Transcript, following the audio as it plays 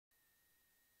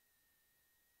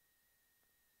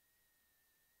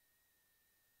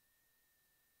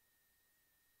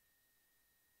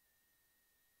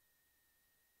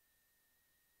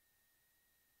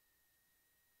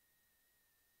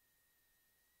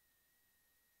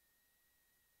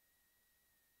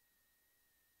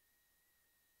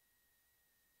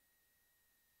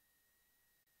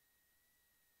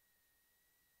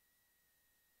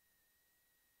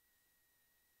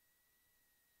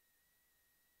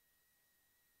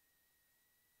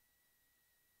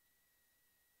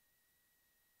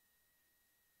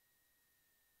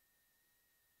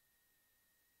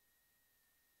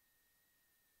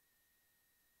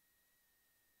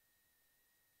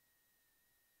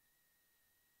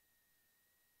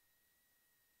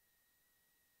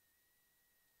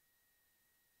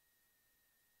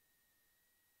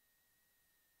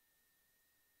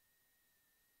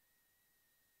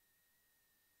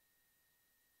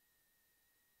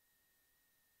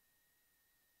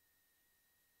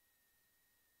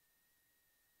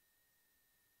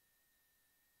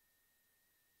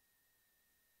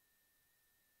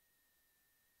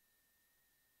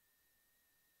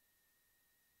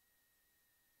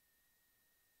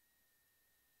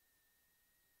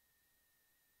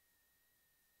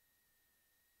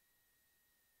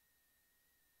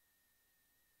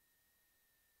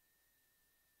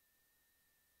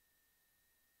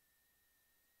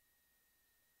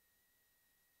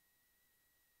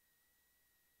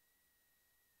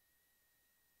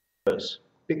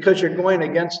because you're going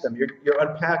against them. You're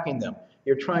unpacking them.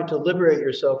 You're trying to liberate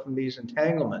yourself from these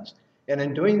entanglements. And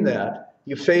in doing that,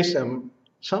 you face them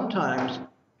sometimes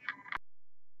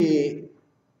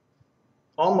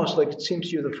almost like it seems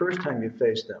to you the first time you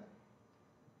face them.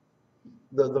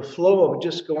 The flow of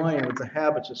just going with the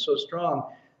habits is so strong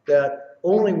that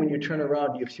only when you turn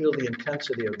around do you feel the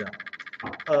intensity of them.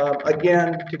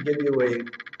 Again, to give you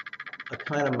a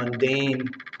kind of mundane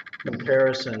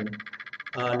comparison,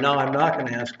 now I'm not going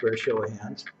to ask for a show of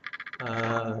hands,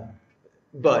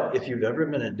 but if you've ever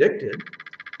been addicted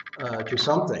to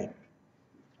something,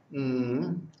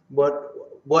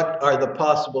 what are the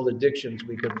possible addictions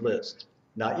we could list?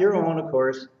 Not your own, of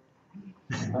course,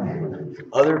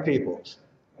 other people's.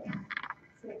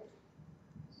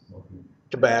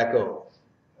 Tobacco,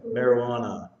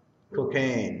 marijuana,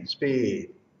 cocaine,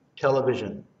 speed,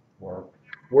 television, work.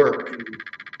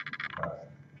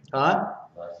 Huh?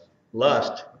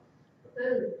 Lust.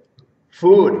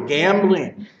 Food,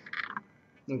 gambling.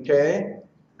 Okay?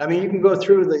 I mean, you can go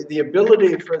through the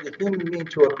ability for the human being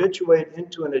to habituate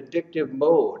into an addictive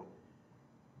mode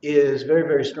is very,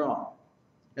 very strong.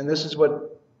 And this is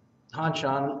what Han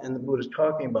Shan and the Buddha is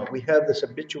talking about. We have this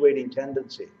habituating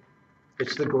tendency.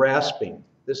 It's the grasping.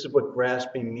 This is what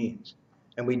grasping means.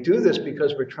 And we do this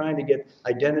because we're trying to get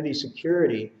identity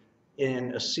security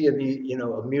in a sea of,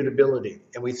 immutability.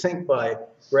 And we think by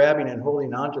grabbing and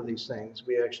holding on to these things,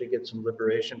 we actually get some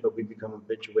liberation, but we become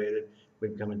habituated, we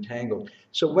become entangled.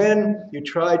 So when you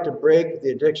try to break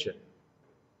the addiction,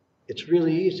 it's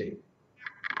really easy.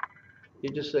 You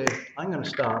just say, I'm going to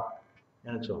stop,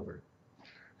 and it's over.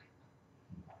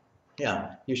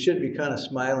 Yeah, you should be kind of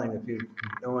smiling if you've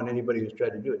known anybody who's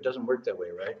tried to do it. It doesn't work that way,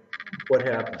 right? What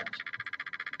happens?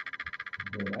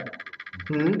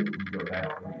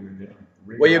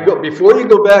 Well, before you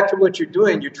go back to what you're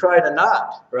doing, you try to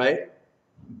not, right?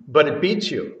 But it beats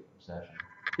you.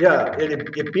 Yeah,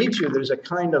 it beats you. There's a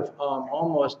kind of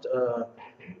almost,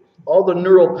 all the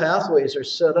neural pathways are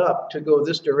set up to go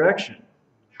this direction.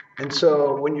 And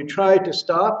so when you try to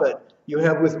stop it, you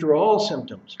have withdrawal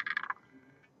symptoms.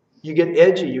 You get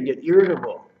edgy, you get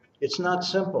irritable. It's not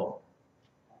simple.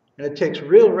 And it takes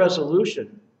real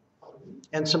resolution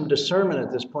and some discernment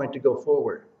at this point to go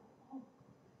forward.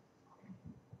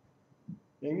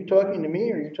 Are you talking to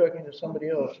me or are you talking to somebody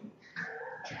else?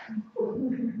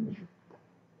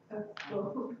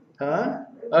 Huh?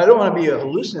 I don't want to be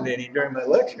hallucinating during my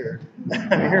lecture.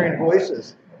 I'm hearing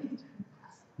voices.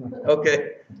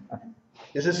 Okay.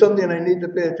 Is this something I need to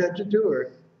pay attention to,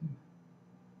 or?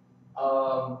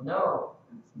 No.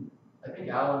 I think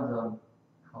Alan's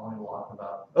calling a lot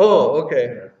about. Oh,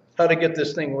 okay. How to get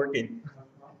this thing working.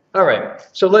 All right.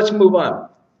 So let's move on.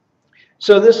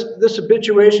 So this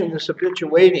habituation, this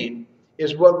habituating,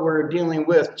 is what we're dealing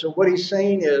with. So what he's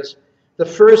saying is the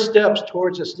first steps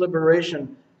towards this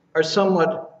liberation are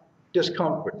somewhat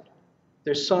discomfort.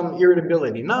 There's some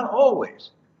irritability. Not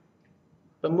always,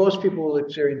 but most people will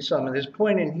experience some. And his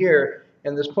point in here,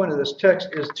 and this point of this text,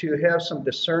 is to have some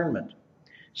discernment.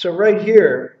 So right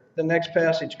here, the next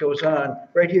passage goes on.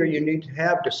 Right here, you need to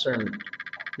have discernment.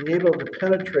 You need to be able to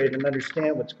penetrate and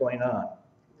understand what's going on.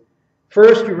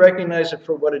 First, you recognize it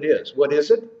for what it is. What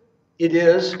is it? It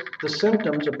is the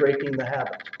symptoms of breaking the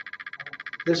habit.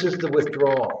 This is the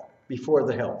withdrawal before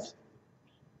the health.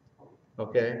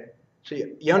 Okay? So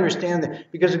you understand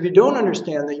that. Because if you don't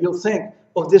understand that, you'll think,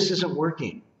 oh, this isn't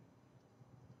working.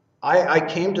 I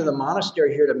came to the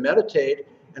monastery here to meditate,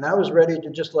 and I was ready to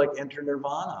just like enter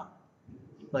nirvana.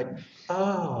 Like,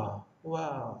 oh,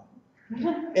 wow.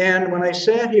 And when I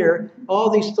sat here, all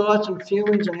these thoughts and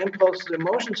feelings and impulses and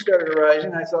emotions started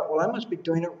arising. I thought, well, I must be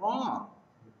doing it wrong.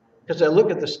 Because I look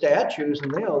at the statues,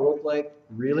 and they all look like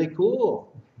really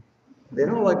cool. They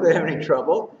don't look like they have any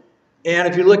trouble. And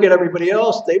if you look at everybody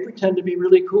else, they pretend to be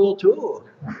really cool too.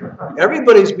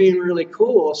 Everybody's being really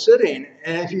cool sitting.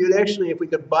 And if we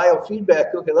could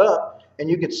biofeedback, hook it up, and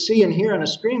you could see and hear on a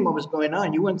screen what was going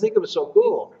on, you wouldn't think it was so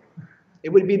cool. It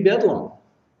would be bedlam.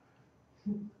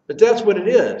 But that's what it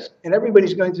is. And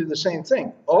everybody's going through the same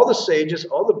thing. All the sages,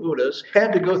 all the Buddhas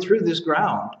had to go through this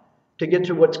ground to get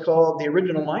to what's called the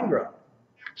original mind ground.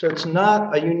 So it's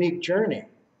not a unique journey.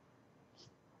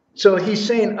 So he's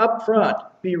saying up front,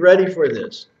 be ready for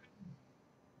this.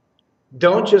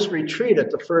 Don't just retreat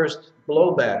at the first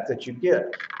blowback that you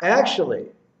get. Actually,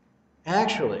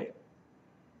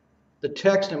 the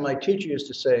text and my teacher used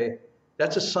to say,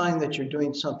 that's a sign that you're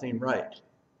doing something right.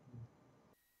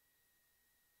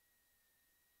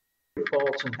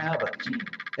 Faults and habits,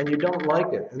 and you don't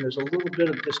like it, and there's a little bit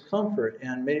of discomfort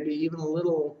and maybe even a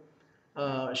little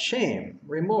shame,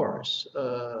 remorse.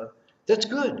 That's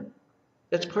good.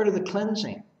 That's part of the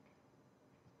cleansing.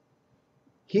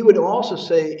 He would also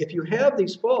say, if you have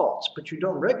these faults, but you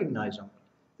don't recognize them,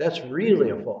 that's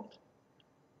really a fault.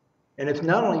 And if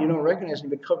not only you don't recognize them,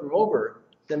 but cover them over,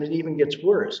 then it even gets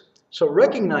worse. So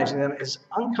recognizing them, as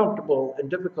uncomfortable and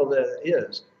difficult as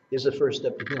it is the first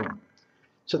step to healing.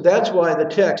 So that's why the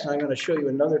text, and I'm going to show you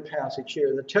another passage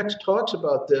here, the text talks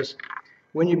about this.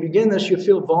 When you begin this, you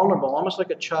feel vulnerable, almost like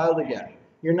a child again.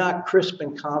 You're not crisp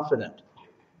and confident.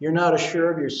 You're not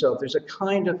assured of yourself. There's a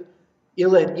kind of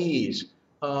ill at ease,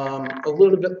 a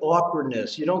little bit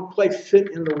awkwardness. You don't quite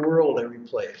fit in the world every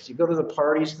place. You go to the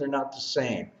parties, they're not the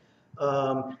same.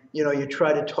 You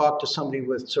try to talk to somebody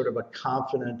with sort of a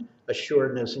confident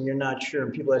assuredness, and you're not sure,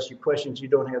 and people ask you questions, you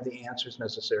don't have the answers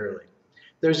necessarily.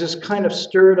 There's this kind of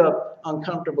stirred up,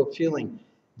 uncomfortable feeling.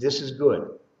 This is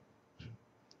good.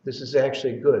 This is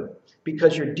actually good,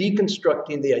 because you're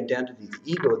deconstructing the identity, the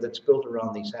ego that's built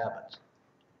around these habits.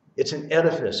 It's an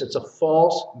edifice. It's a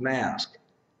false mask,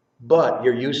 but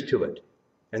you're used to it.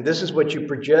 And this is what you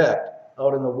project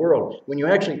out in the world. When you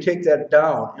actually take that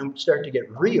down and start to get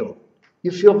real,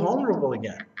 you feel vulnerable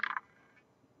again.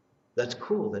 That's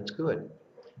cool. That's good.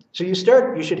 So you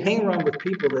should hang around with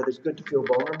people that it's good to feel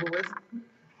vulnerable with.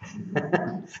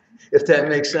 If that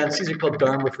makes sense. These are called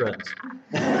Dharma friends.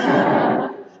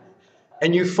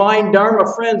 And you find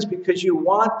Dharma friends because you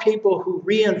want people who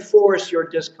reinforce your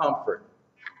discomfort.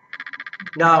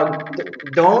 Now,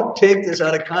 don't take this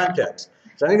out of context.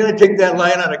 So I'm going to take that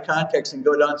line out of context and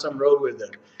go down some road with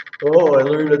it. Oh, I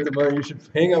learned at the Marty, you should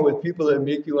hang out with people that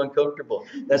make you uncomfortable.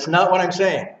 That's not what I'm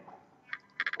saying.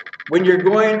 When you're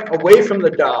going away from the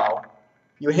Tao,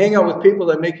 you hang out with people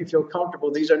that make you feel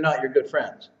comfortable. These are not your good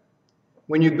friends.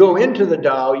 When you go into the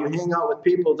Tao, you hang out with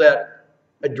people that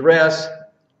address,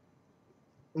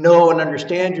 know, and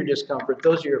understand your discomfort.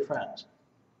 Those are your friends.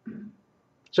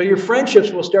 So your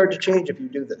friendships will start to change if you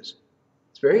do this.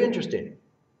 It's very interesting.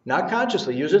 Not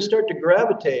consciously. You just start to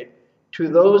gravitate to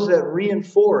those that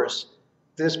reinforce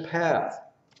this path.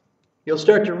 You'll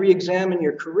start to re-examine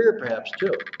your career perhaps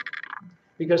too.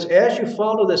 Because as you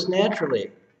follow this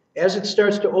naturally, as it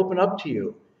starts to open up to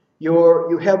you,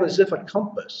 you have as if a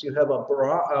compass. You have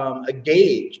a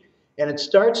gauge. And it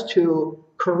starts to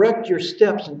correct your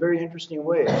steps in very interesting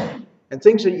ways. And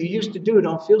things that you used to do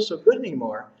don't feel so good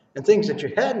anymore. And things that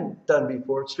you hadn't done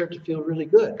before start to feel really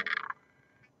good.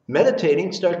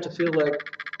 Meditating starts to feel like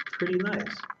pretty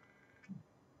nice.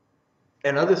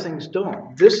 And other things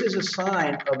don't. This is a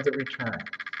sign of the return.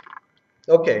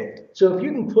 Okay, so if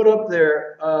you can put up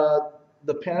there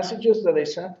the passages that I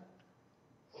sent.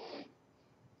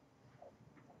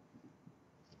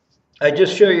 I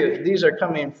just show you, these are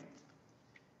coming,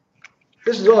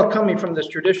 this is all coming from this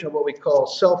tradition of what we call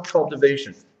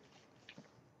self-cultivation.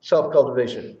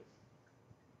 Self-cultivation.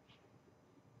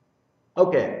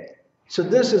 Okay, so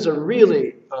this is a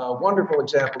really wonderful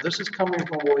example. This is coming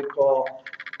from what we call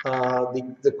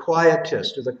the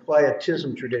quietist or the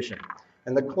quietism tradition.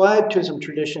 And the quietism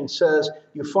tradition says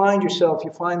you find yourself,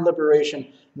 you find liberation,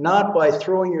 not by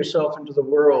throwing yourself into the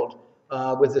world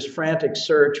with this frantic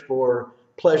search for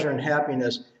pleasure and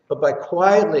happiness, but by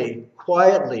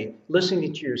quietly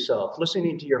listening to yourself,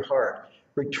 listening to your heart,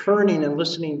 returning and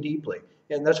listening deeply.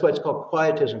 And that's why it's called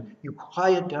quietism. You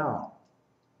quiet down.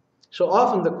 So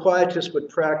often the quietists would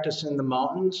practice in the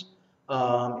mountains,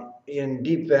 in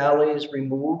deep valleys,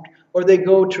 removed, or they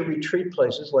go to retreat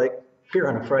places like here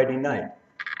on a Friday night.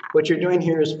 What you're doing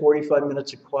here is 45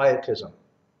 minutes of quietism.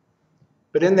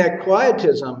 But in that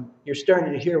quietism, you're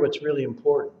starting to hear what's really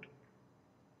important.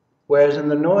 Whereas in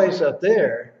the noise up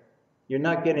there, you're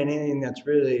not getting anything that's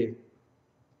really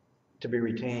to be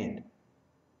retained.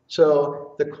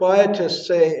 So the quietists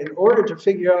say, in order to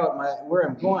figure out where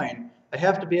I'm going, I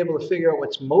have to be able to figure out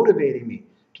what's motivating me.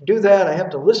 To do that, I have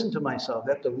to listen to myself.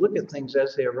 I have to look at things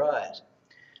as they arise.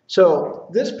 So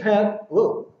this path,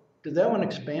 whoa, did that one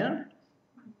expand?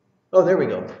 Oh, there we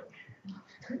go.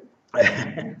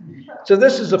 So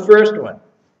this is the first one.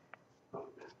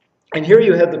 And here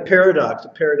you have the paradox, the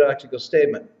paradoxical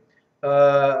statement.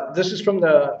 This is from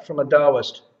a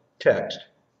Taoist text.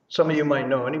 Some of you might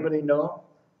know. Anybody know?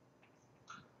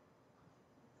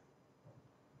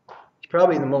 It's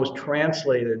probably the most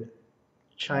translated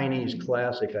Chinese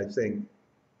classic, I think.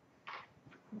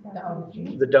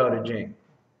 The Tao Te Ching.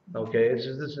 Okay, this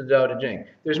is the Tao Te Ching.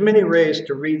 There's many ways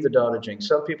to read the Tao Te Ching.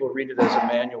 Some people read it as a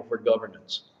manual for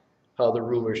governance, how the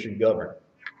ruler should govern.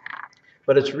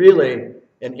 But it's really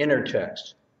an inner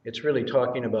text. It's really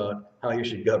talking about how you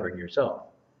should govern yourself.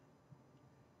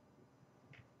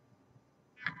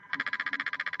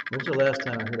 When's the last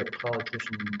time I heard a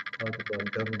politician talk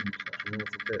about governing himself?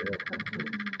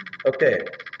 Okay,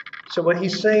 So what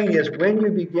he's saying is when you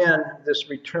begin this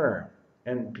return,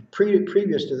 and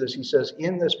previous to this, he says,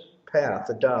 in this path,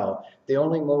 the Tao, the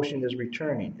only motion is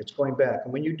returning. It's going back.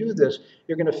 And when you do this,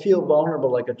 you're going to feel vulnerable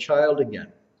like a child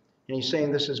again. And he's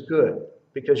saying this is good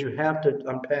because you have to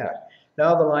unpack.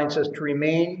 Now the line says, to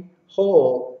remain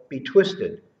whole, be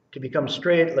twisted. To become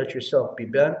straight, let yourself be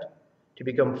bent. To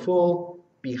become full,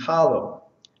 be hollow.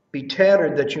 Be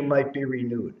tattered that you might be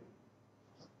renewed.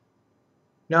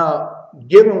 Now,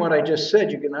 given what I just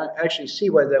said, you can actually see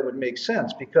why that would make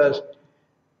sense, because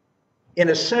in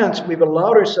a sense, we've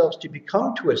allowed ourselves to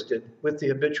become twisted with the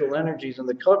habitual energies and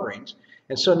the coverings.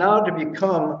 And so now to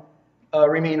become,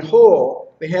 remain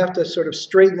whole, we have to sort of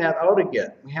straighten that out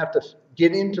again. We have to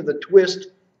get into the twist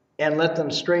and let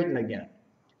them straighten again.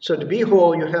 So to be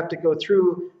whole, you have to go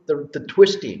through the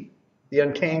twisting, the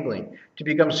untangling. To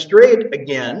become straight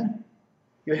again,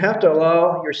 you have to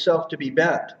allow yourself to be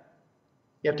bent.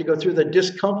 You have to go through the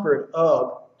discomfort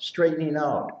of straightening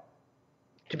out.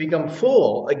 To become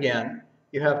full again,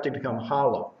 you have to become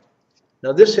hollow.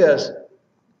 Now this has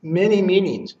many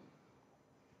meanings,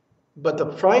 but the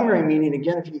primary meaning,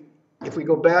 again, if we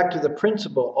go back to the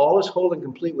principle, all is whole and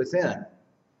complete within,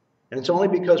 and it's only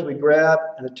because we grab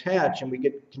and attach and we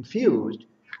get confused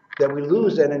that we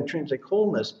lose that intrinsic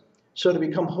wholeness. So to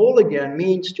become whole again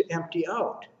means to empty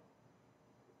out.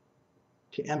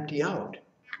 To empty out.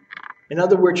 In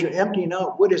other words, you're emptying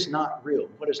out what is not real,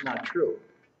 what is not true.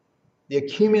 The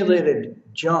accumulated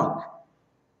junk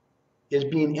is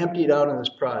being emptied out in this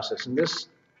process. And this,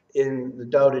 in the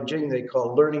Tao Te Ching, they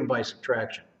call learning by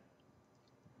subtraction.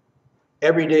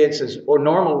 Every day it says, or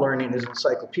normal learning is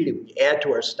encyclopedic. We add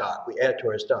to our stock, we add to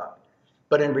our stock.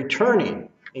 But in returning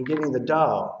and getting the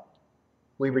Tao,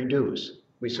 we reduce,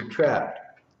 we subtract,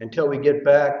 until we get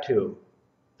back to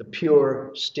the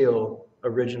pure, still,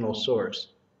 original source,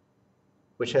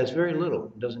 which has very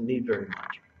little, doesn't need very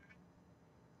much.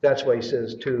 That's why he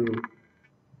says to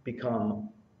become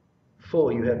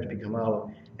full, you have to become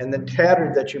hollow. And then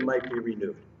tattered that you might be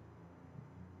renewed.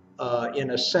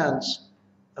 In a sense,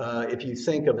 if you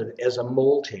think of it as a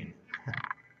molting,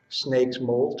 snakes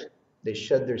molt, they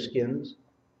shed their skins.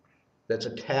 That's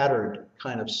a tattered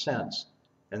kind of sense.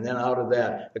 And then out of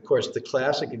that, of course, the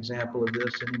classic example of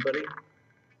this, anybody?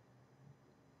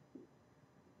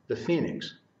 The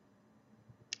phoenix.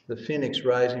 The phoenix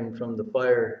rising from the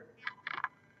fire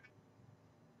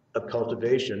of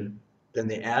cultivation, then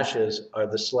the ashes are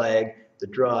the slag, the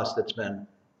dross that's been,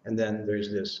 and then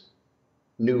there's this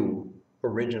new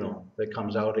original that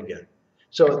comes out again.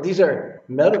 So these are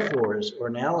metaphors or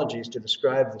analogies to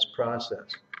describe this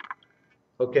process.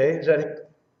 Okay, is that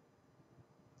it?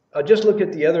 Just look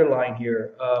at the other line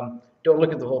here. Don't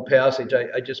look at the whole passage.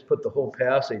 I just put the whole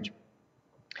passage.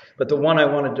 But the one I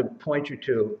wanted to point you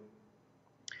to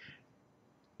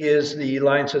is the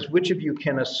line says, which of you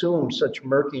can assume such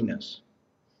murkiness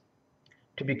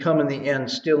to become in the end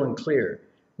still and clear?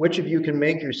 Which of you can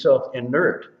make yourself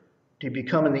inert to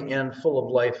become in the end full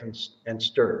of life and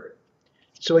stir?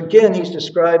 So again, he's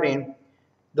describing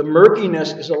the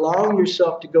murkiness is allowing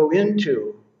yourself to go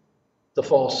into the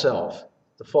false self,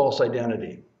 the false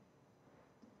identity,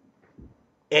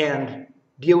 and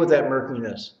deal with that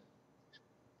murkiness,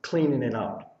 cleaning it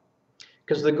out.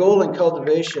 Because the goal in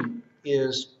cultivation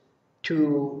is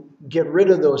to get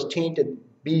rid of those tainted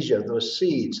bija, those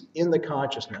seeds in the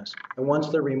consciousness. And once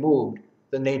they're removed,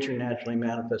 the nature naturally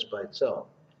manifests by itself.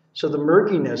 So the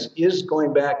murkiness is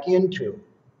going back into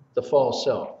the false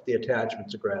self, the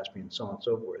attachments, the grasping, and so on and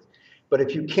so forth. But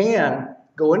if you can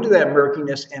go into that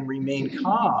murkiness and remain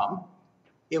calm,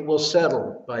 it will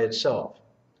settle by itself.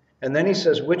 And then he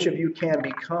says, which of you can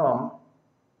become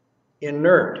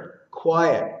inert,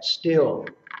 quiet, still,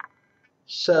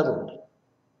 settled?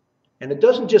 And it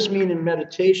doesn't just mean in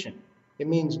meditation. It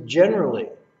means generally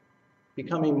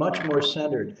becoming much more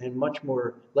centered and much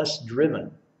more less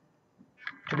driven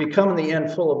to become in the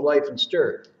end full of life and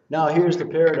stir. Now here's the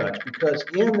paradox, because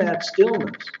in that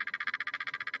stillness,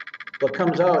 what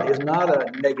comes out is not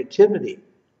a negativity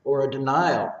or a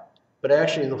denial, but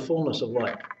actually the fullness of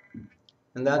life.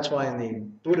 And that's why in the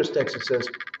Buddhist text it says,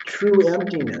 true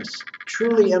emptiness,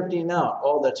 truly emptying out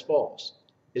all that's false,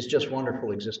 is just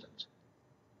wonderful existence.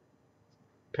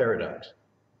 Paradox.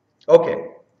 Okay,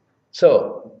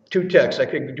 so 2 texts. I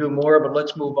could do more, but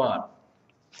let's move on,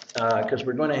 because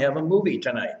we're going to have a movie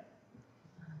tonight.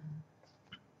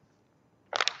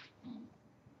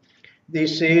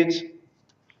 These seeds,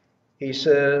 he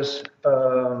says,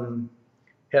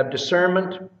 have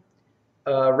discernment,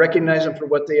 recognize them for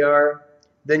what they are,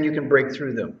 then you can break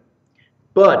through them.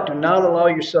 But do not allow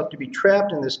yourself to be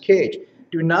trapped in this cage.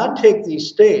 Do not take these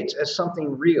states as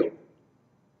something real.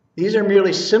 These are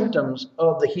merely symptoms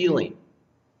of the healing.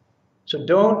 So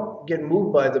don't get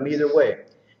moved by them either way.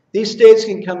 These states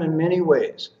can come in many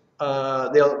ways.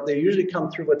 They usually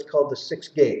come through what's called the 6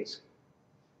 gates.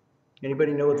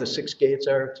 Anybody know what the 6 gates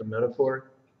are? It's a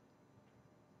metaphor.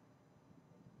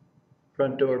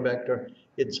 Front door, back door.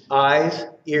 It's eyes,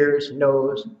 ears,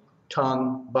 nose,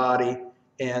 tongue, body,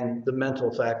 and the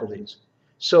mental faculties.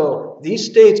 So these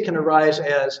states can arise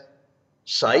as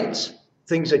sights,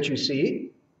 things that you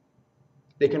see.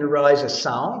 They can arise as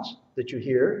sounds that you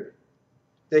hear.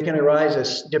 They can arise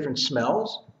as different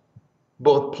smells,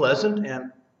 both pleasant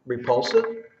and repulsive.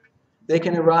 They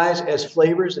can arise as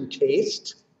flavors and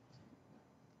tastes.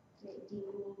 Do you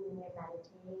mean when you're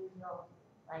meditating, you'll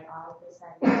like all of a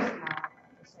sudden smell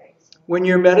a certain smell? When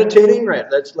you're meditating, right,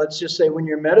 let's just say when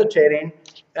you're meditating,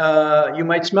 you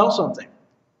might smell something.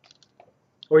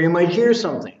 Or you might hear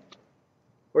something.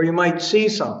 Or you might see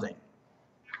something.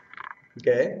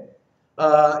 Okay?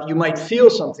 You might feel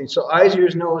something. So eyes,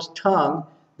 ears, nose, tongue,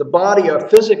 the body are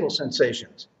physical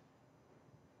sensations.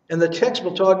 And the text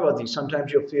will talk about these.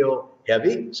 Sometimes you'll feel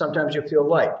heavy. Sometimes you'll feel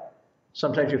light.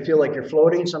 Sometimes you feel like you're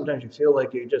floating. Sometimes you feel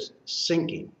like you're just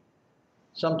sinking.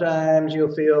 Sometimes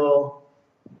you'll feel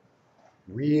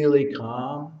really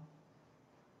calm.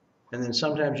 And then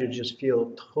sometimes you just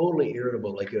feel totally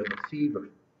irritable, like you have a fever.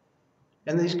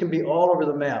 And these can be all over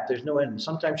the map. There's no end.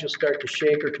 Sometimes you'll start to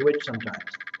shake or twitch sometimes.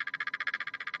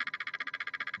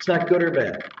 It's not good or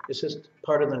bad. It's just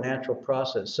part of the natural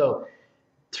process. So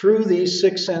through these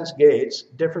 6 sense gates,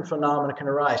 different phenomena can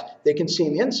arise. They can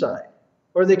seem inside,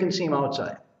 or they can seem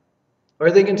outside,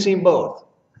 or they can seem both.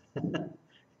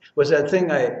 Was that thing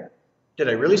did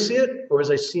I really see it, or was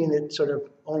I seeing it sort of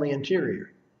only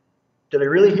interior? Did I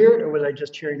really hear it, or was I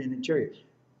just hearing it interior?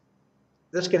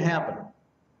 This can happen.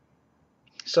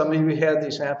 Some of you had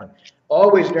these happen.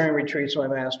 Always during retreats, my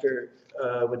master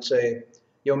would say,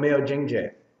 Yomeo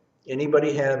Jingje.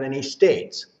 Anybody have any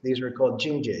states? These are called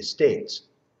Jingje, states.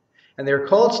 And they're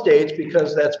called states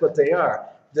because that's what they are.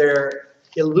 They're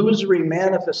illusory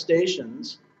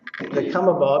manifestations that come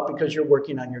about because you're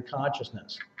working on your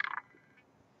consciousness.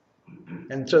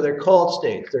 And so they're called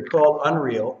states. They're called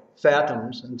unreal,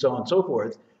 phantoms, and so on and so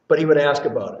forth. But he would ask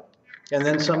about it. And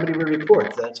then somebody would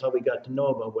report. That's how we got to know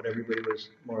about what everybody was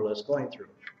more or less going through.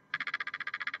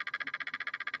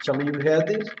 Some of you had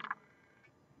these?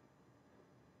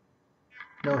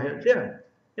 No hits?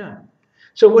 Yeah.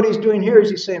 So what he's doing here is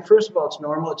he's saying, first of all, it's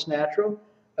normal, it's natural.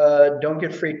 Don't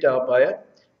get freaked out by it.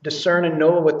 Discern and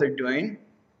know what they're doing.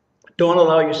 Don't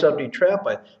allow yourself to be trapped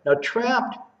by it. Now,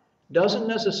 trapped doesn't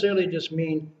necessarily just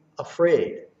mean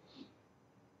afraid.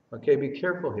 Okay, be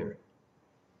careful here.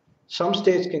 Some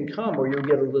states can come where you'll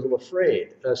get a little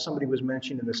afraid. Somebody was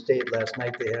mentioning the state last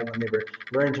night they had when they were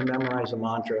learning to memorize a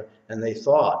mantra and they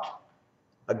thought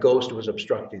a ghost was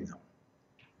obstructing them.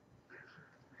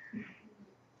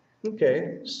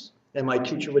 Okay, and my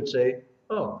teacher would say,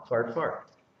 oh, fart, fart.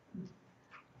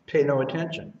 Pay no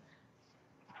attention.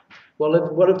 Well,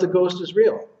 what if the ghost is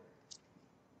real?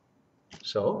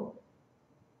 So?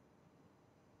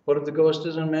 What if the ghost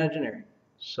is imaginary?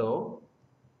 So?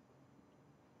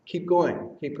 Keep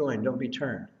going, don't be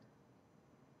turned.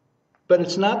 But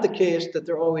it's not the case that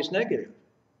they're always negative.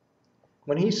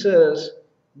 When he says,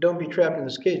 don't be trapped in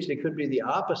this cage, they could be the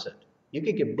opposite. You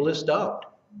could get blissed out.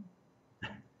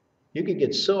 You could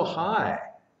get so high.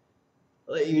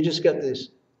 You just got this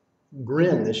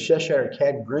grin, this Cheshire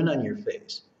cat grin on your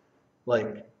face.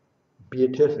 Like,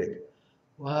 beatific.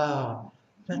 Wow,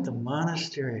 at the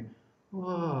monastery.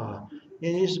 Whoa.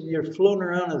 And you're floating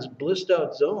around in this blissed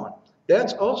out zone.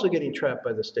 That's also getting trapped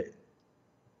by the state.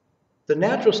 The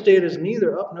natural state is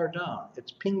neither up nor down.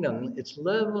 It's pingdom. It's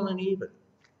level and even.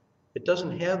 It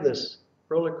doesn't have this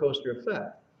roller coaster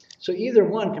effect. So either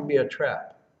one can be a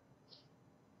trap.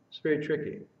 It's very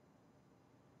tricky.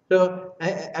 So,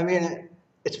 I mean,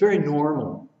 it's very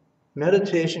normal.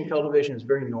 Meditation, cultivation is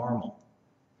very normal.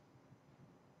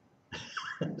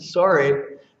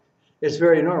 Sorry, it's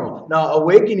very normal. Now,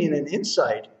 awakening and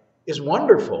insight is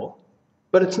wonderful,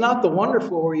 but it's not the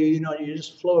wonderful where you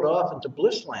just float off into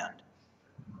bliss land.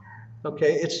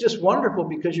 Okay, it's just wonderful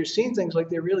because you're seeing things like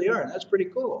they really are, and that's pretty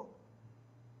cool.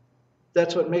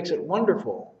 That's what makes it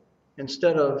wonderful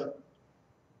instead of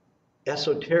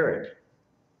esoteric.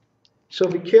 So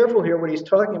be careful here. What he's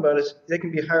talking about is they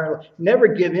can be higher. Never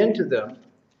give in to them.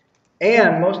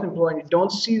 And most importantly,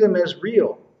 don't see them as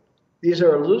real. These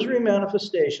are illusory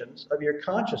manifestations of your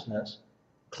consciousness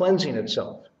cleansing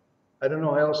itself. I don't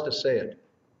know how else to say it.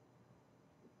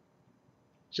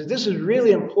 So this is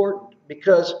really important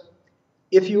because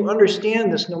if you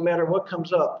understand this, no matter what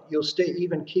comes up, you'll stay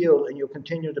even-keeled and you'll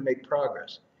continue to make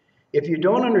progress. If you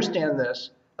don't understand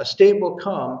this, a state will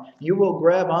come, you will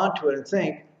grab onto it and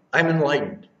think, I'm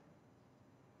enlightened.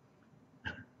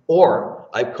 Or,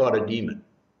 I've caught a demon.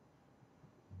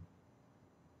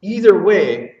 Either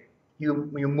way, you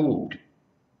moved.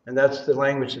 And that's the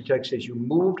language the text says, you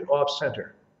moved off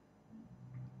center.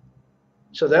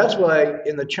 So that's why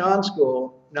in the Chan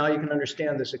school, now you can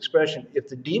understand this expression, if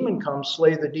the demon comes,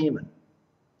 slay the demon.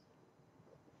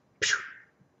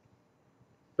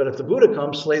 But if the Buddha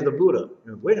comes, slay the Buddha.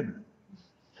 Wait a minute.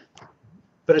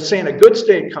 But it's saying a good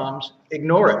state comes,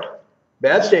 ignore it.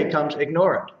 Bad state comes,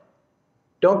 ignore it.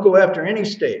 Don't go after any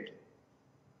state.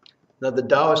 Now the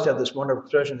Taoists have this wonderful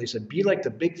expression. They said, be like the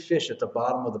big fish at the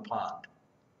bottom of the pond,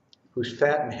 who's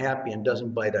fat and happy and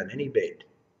doesn't bite on any bait.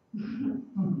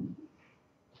 No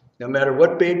matter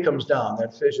what bait comes down,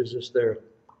 that fish is just there.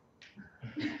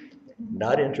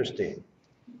 Not interesting.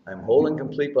 I'm whole and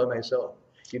complete by myself.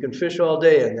 You can fish all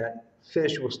day and that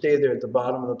fish will stay there at the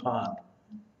bottom of the pond.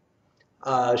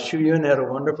 Xu Yun had a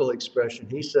wonderful expression.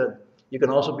 He said, you can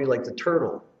also be like the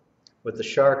turtle with the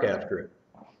shark after it.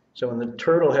 So when the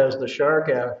turtle has the shark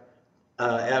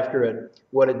after it,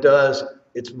 what it does,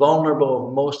 it's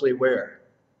vulnerable mostly where?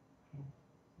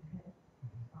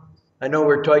 I know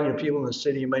we're talking to people in the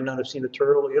city, you might not have seen a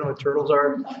turtle. You know what turtles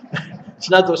are? It's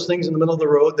not those things in the middle of the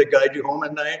road that guide you home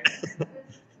at night.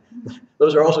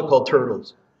 Those are also called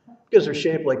turtles because they're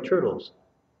shaped like turtles.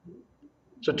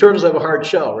 So turtles have a hard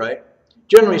shell, right?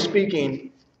 Generally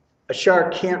speaking, a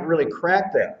shark can't really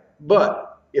crack that.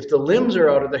 But if the limbs are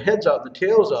out or the head's out, the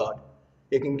tail's out,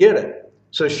 it can get it.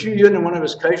 So Xu Yun in one of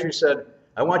his kaishus said,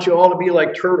 I want you all to be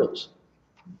like turtles.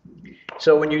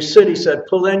 So when you sit, he said,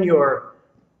 pull in your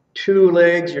two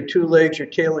legs, your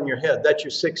tail, and your head. That's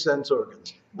your 6 sense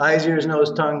organs. Eyes, ears,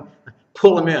 nose, tongue.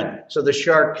 Pull them in so the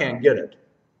shark can't get it.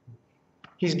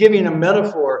 He's giving a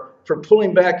metaphor for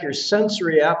pulling back your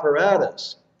sensory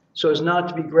apparatus so as not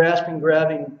to be grasping,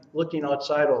 grabbing, looking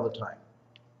outside all the time.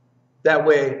 That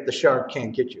way, the shark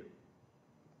can't get you.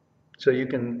 So you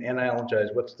can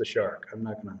analogize, what's the shark? I'm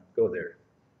not going to go there.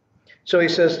 So he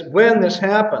says, when this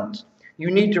happens,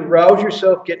 you need to rouse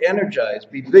yourself, get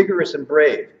energized, be vigorous and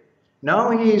brave.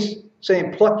 Now he's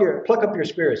saying, pluck up your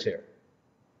spirits here.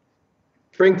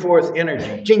 Bring forth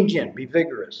energy. Jing Jin, be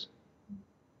vigorous.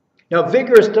 Now,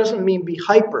 vigorous doesn't mean be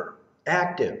hyper,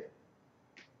 active.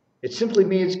 It simply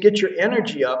means get your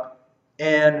energy up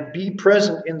and be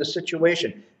present in the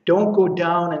situation. Don't go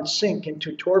down and sink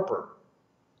into torpor.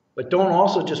 But don't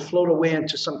also just float away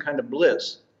into some kind of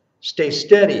bliss. Stay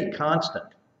steady, constant.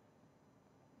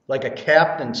 Like a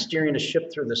captain steering a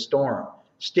ship through the storm.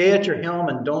 Stay at your helm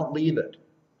and don't leave it.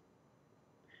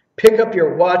 Pick up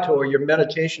your Watto or your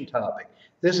meditation topic.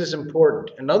 This is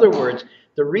important. In other words,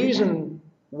 the reason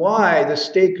why this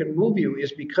state can move you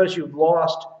is because you've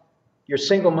lost your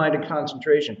single-minded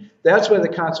concentration. That's why the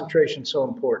concentration is so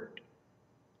important.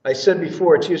 I said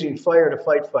before, it's using fire to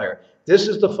fight fire. This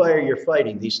is the fire you're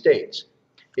fighting, these states.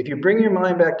 If you bring your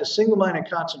mind back to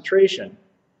single-minded concentration,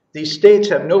 these states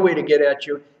have no way to get at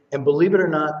you, and believe it or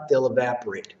not, they'll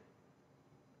evaporate.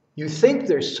 You think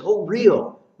they're so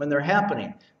real when they're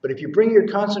happening, but if you bring your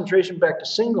concentration back to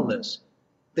singleness,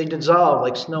 they dissolve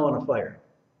like snow in a fire.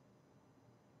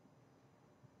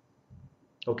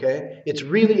 Okay? It's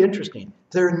really interesting.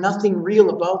 There's nothing real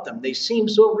about them. They seem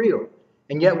so real.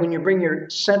 And yet when you bring your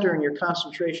center and your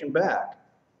concentration back,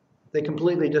 they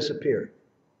completely disappear.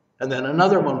 And then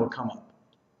another one will come up.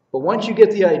 But once you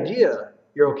get the idea,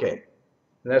 you're okay.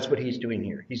 And that's what he's doing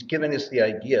here. He's giving us the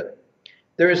idea.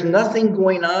 There is nothing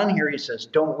going on here, he says.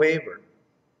 Don't waver.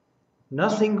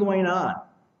 Nothing going on.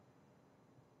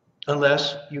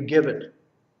 Unless you give it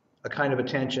a kind of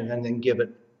attention and then give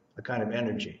it a kind of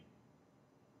energy.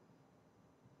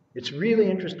 It's really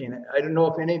interesting. I don't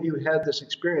know if any of you had this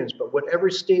experience, but whatever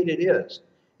state it is,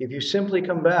 if you simply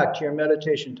come back to your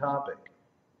meditation topic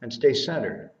and stay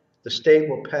centered, the state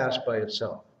will pass by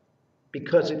itself.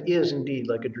 Because it is indeed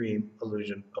like a dream,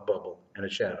 illusion, a bubble, and a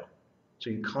shadow. So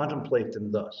you contemplate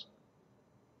them thus.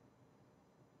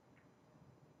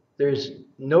 There's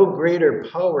no greater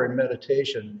power in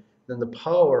meditation than the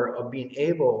power of being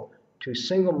able to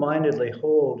single-mindedly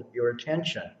hold your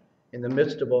attention in the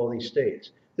midst of all these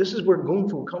states. This is where Kung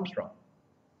Fu comes from.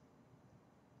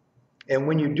 And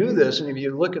when you do this, and if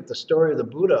you look at the story of the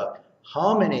Buddha,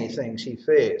 how many things he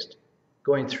faced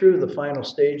going through the final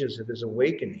stages of his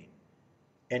awakening.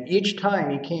 And each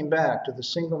time he came back to the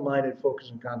single-minded focus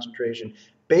and concentration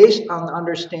based on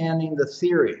understanding the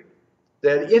theory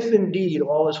that if indeed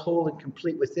all is whole and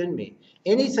complete within me,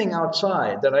 anything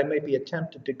outside that I may be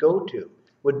tempted to go to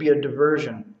would be a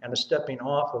diversion and a stepping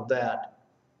off of that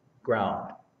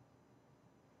ground.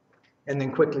 And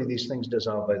then quickly these things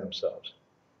dissolve by themselves.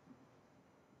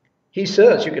 He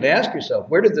says, you can ask yourself,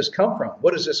 where did this come from?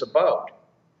 What is this about?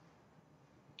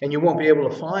 And you won't be able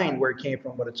to find where it came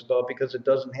from, what it's about, because it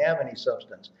doesn't have any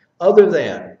substance, other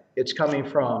than it's coming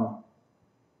from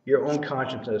your own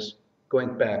consciousness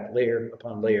going back layer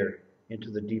upon layer into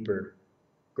the deeper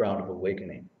ground of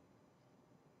awakening.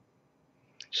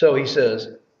 So he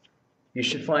says, you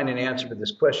should find an answer to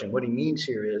this question. What he means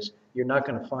here is, you're not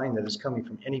going to find that it's coming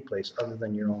from any place other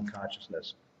than your own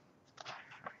consciousness.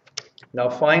 Now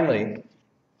finally,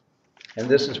 and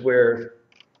this is where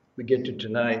we get to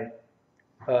tonight,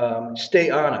 stay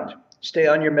on it. Stay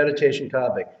on your meditation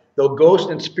topic. Though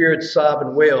ghosts and spirits sob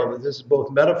and wail, that this is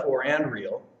both metaphor and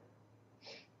real.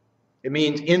 It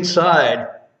means inside,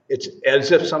 it's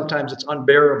as if sometimes it's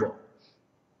unbearable.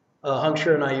 Han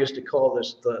Shan and I used to call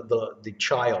this the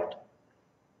child,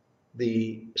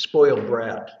 the spoiled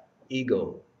brat,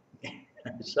 ego,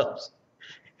 ourselves.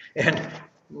 And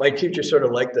my teacher sort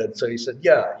of liked that, so he said,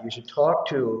 yeah, you should talk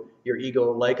to your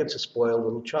ego like it's a spoiled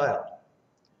little child.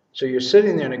 So you're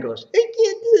sitting there and it goes, I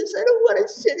can't do this, I don't want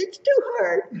to sit, it's too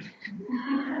hard.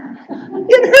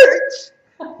 It hurts.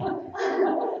 I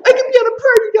can be on a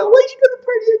party now. Why did you go to the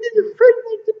party? I did a party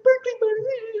like the Berkeley party.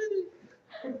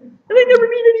 And I never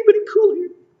meet anybody cool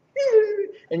here.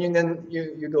 And then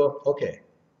you go, okay,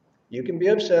 you can be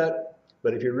upset,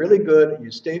 but if you're really good,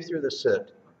 you stay through the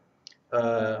sit,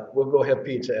 we'll go have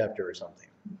pizza after or something.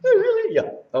 Really? Yeah.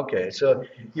 Okay. So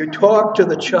you talk to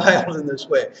the child in this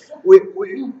way. We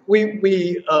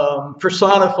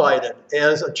personified it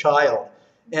as a child.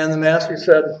 And the master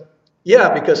said,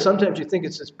 yeah, because sometimes you think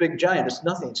it's this big giant. It's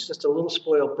nothing. It's just a little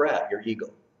spoiled brat, your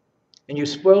ego. And you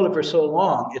spoiled it for so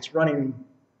long, it's running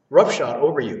roughshod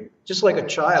over you. Just like a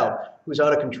child who's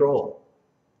out of control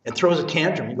and throws a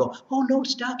tantrum. You go, oh no,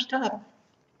 stop.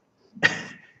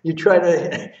 You try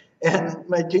to, and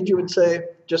my teacher would say,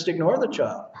 just ignore the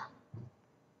child.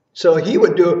 So he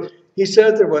would do, he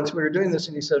said there once, we were doing this,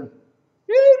 and he said,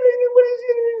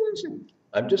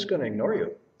 I'm just going to ignore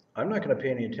you. I'm not going to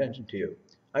pay any attention to you.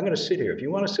 I'm going to sit here. If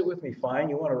you want to sit with me, fine.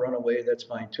 You want to run away, that's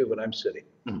fine too, but I'm sitting.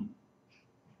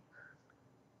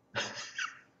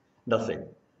 Nothing.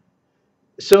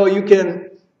 So you can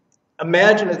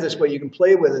imagine it this way. You can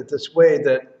play with it this way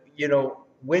that, you know,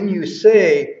 when you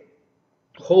say,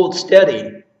 hold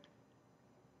steady,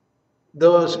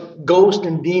 those ghosts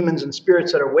and demons and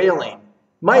spirits that are wailing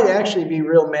might actually be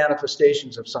real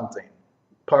manifestations of something,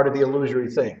 part of the illusory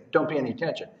thing. Don't pay any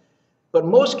attention. But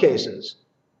in most cases,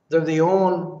 they're the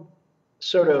own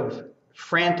sort of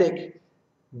frantic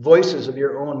voices of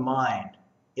your own mind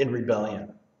in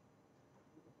rebellion.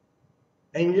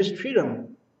 And you just treat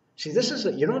them. See, this is,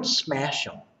 you don't smash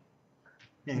them.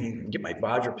 And you can get my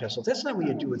Vajra pistol. That's not what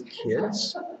you do with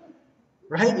kids,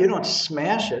 right? You don't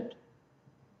smash it.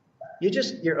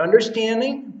 You're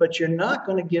understanding, but you're not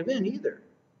going to give in either.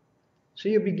 So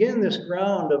you begin this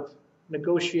ground of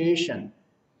negotiation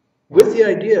with the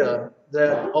idea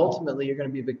that ultimately you're going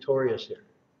to be victorious here.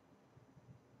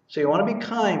 So you want to be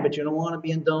kind, but you don't want to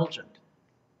be indulgent.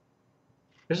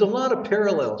 There's a lot of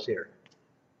parallels here.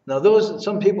 Now,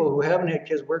 some people who haven't had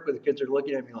kids work with the kids are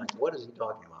looking at me like, what is he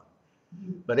talking about?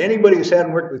 But anybody who's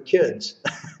hadn't worked with kids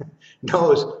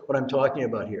knows what I'm talking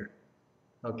about here.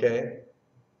 Okay?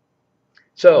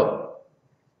 So,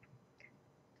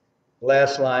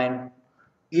 last line.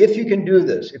 If you can do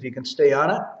this, if you can stay on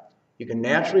it, you can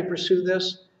naturally pursue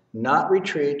this, not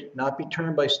retreat, not be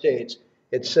turned by states.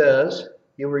 It says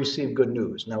you will receive good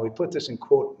news. Now, we put this in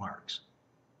quote marks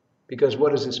because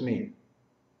what does this mean?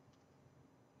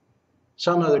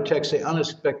 Some other texts say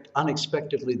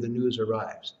unexpectedly the news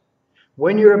arrives.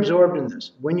 When you're absorbed in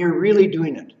this, when you're really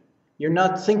doing it, you're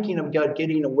not thinking of God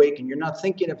getting awakened. You're not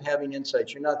thinking of having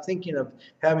insights. You're not thinking of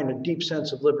having a deep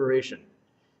sense of liberation.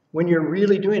 When you're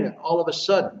really doing it, all of a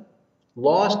sudden,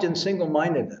 lost in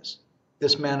single-mindedness,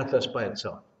 this manifests by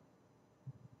itself.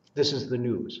 This is the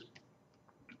news.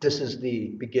 This is the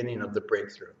beginning of the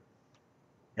breakthrough.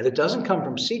 And it doesn't come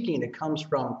from seeking. It comes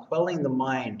from quelling the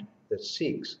mind that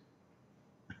seeks.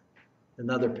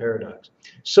 Another paradox.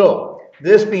 So,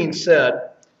 this being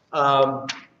said, now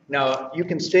you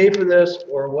can stay for this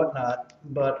or whatnot,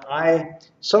 but I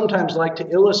sometimes like to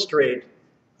illustrate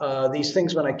these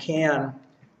things when I can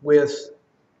with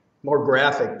more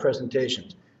graphic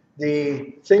presentations.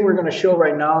 The thing we're going to show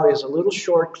right now is a little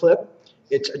short clip.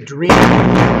 It's a dream.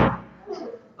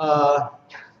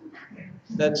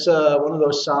 That's one of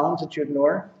those sounds that you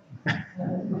ignore.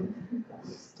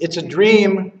 It's a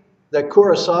dream that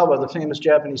Kurosawa, the famous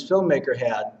Japanese filmmaker,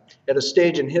 had at a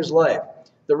stage in his life.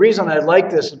 The reason I like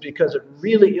this is because it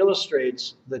really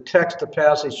illustrates the text of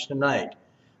passage tonight.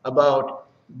 about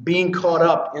being caught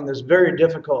up in this very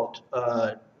difficult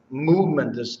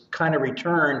movement, this kind of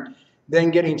return, then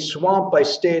getting swamped by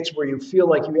states where you feel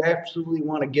like you absolutely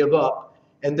want to give up,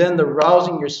 and then the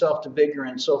rousing yourself to vigor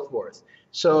and so forth.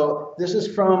 So this is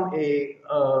from a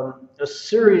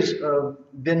series of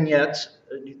vignettes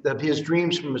of his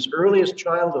dreams from his earliest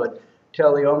childhood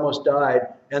till he almost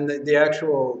died, and the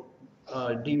actual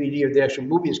DVD or the actual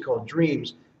movie is called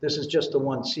Dreams. This is just the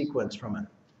one sequence from it.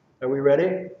 Are we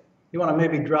ready? You want to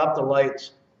maybe drop the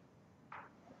lights.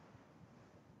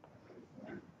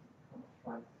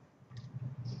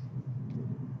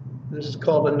 This is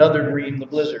called Another Dream, the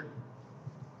Blizzard.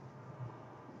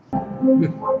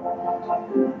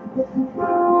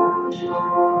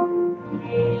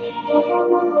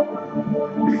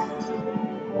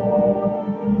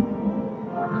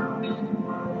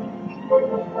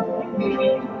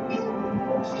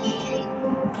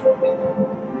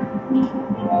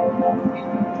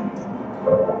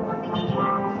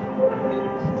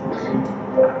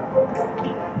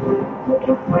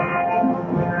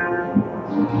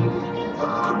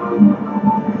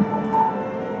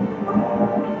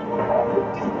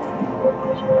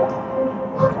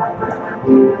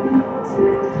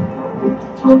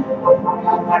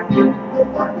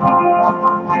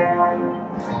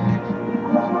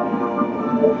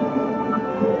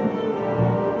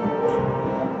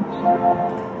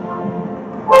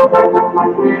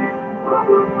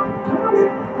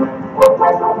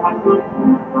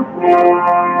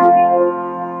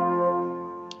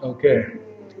 Okay.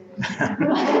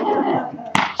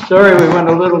 Sorry we went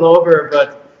a little over,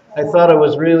 but I thought it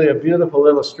was really a beautiful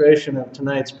illustration of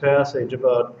tonight's passage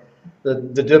about the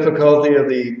difficulty of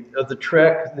the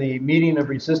trek, the meeting of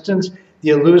resistance, the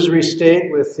illusory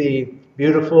state with the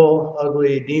beautiful,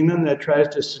 ugly demon that tries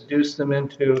to seduce them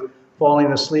into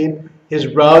falling asleep, his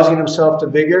rousing himself to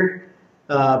vigor,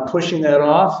 pushing that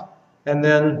off, and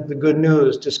then the good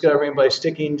news, discovering by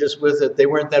sticking just with it, they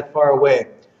weren't that far away.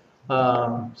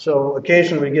 So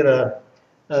occasionally we get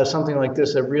something like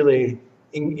this that really,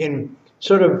 in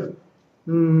sort of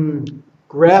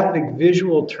graphic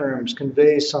visual terms,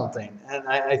 conveys something. And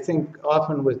I think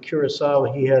often with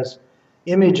Kurosawa, he has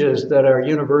images that are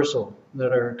universal,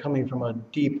 that are coming from a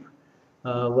deep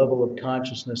level of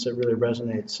consciousness that really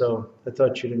resonates. So I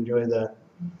thought you'd enjoy that.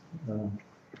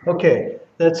 Okay,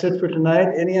 that's it for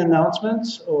tonight. Any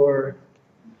announcements, or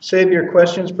save your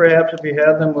questions perhaps if you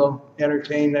have them, we'll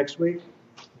entertain next week.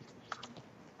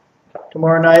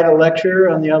 Tomorrow night a lecture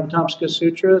on the Avatamsaka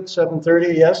Sutra at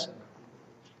 7:30, yes?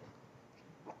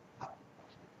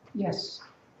 Yes.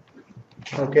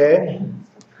 Okay.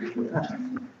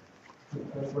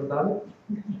 What about it?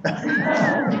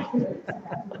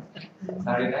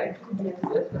 Saturday night?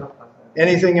 Yes, no.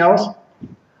 Anything else?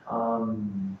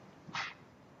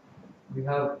 We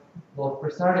have, well, for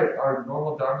Saturday, our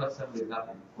normal Dharma assembly is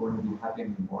not going to be happening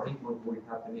in the morning. What will be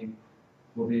happening,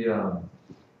 we'll be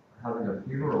having a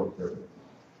funeral service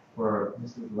for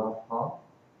Mrs. Love Paul.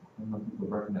 I don't know if people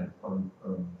recognize or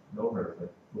know her,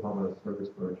 but we'll have a service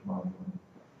for her tomorrow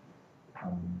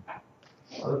morning.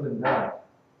 Other than that,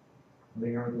 I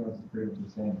think everything else is pretty much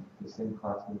the same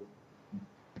classes.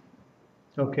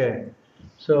 Okay,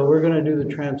 so we're going to do the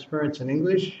transference in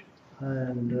English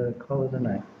and call it a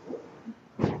night.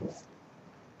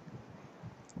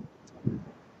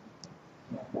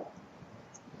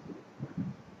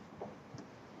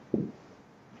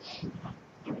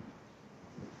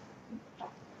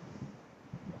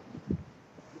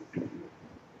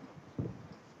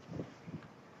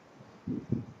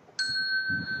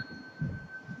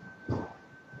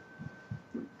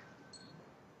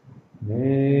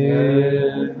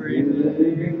 Every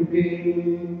living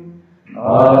being,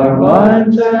 our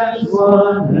minds as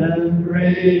one and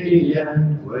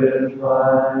radiant with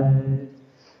light,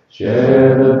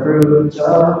 share the fruits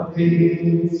of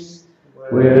peace,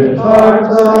 with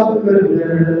hearts of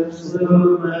goodness,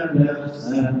 luminous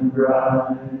and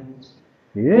bright.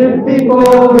 If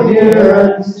people hear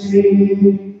and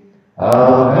see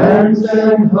how hands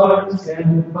and hearts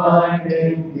can find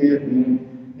in giving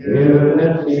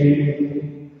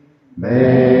unity,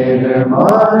 may their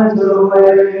minds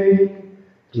awake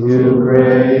to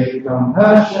great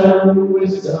compassion,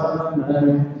 wisdom,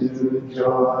 and to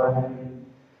joy.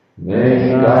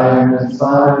 May kindness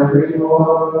find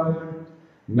reward.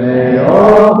 May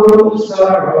all who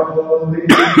sorrow leave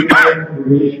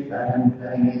grief and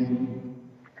pain.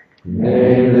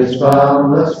 May this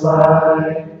boundless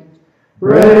light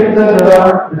break the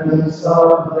darkness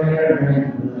of their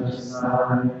endless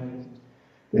night.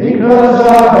 Because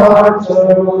our hearts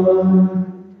are one,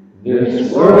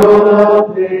 this world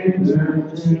of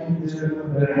entered into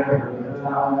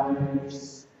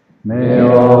paradise. May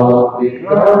all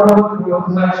become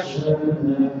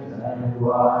compassionate and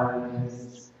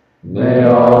wise. May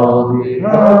all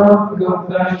become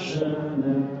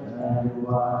compassionate and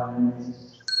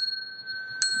wise.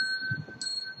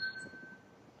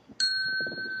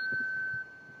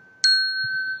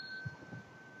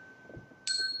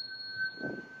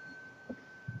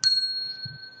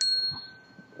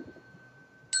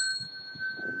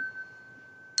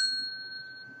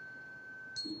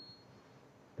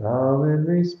 Bow in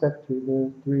respect to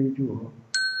the three jewels.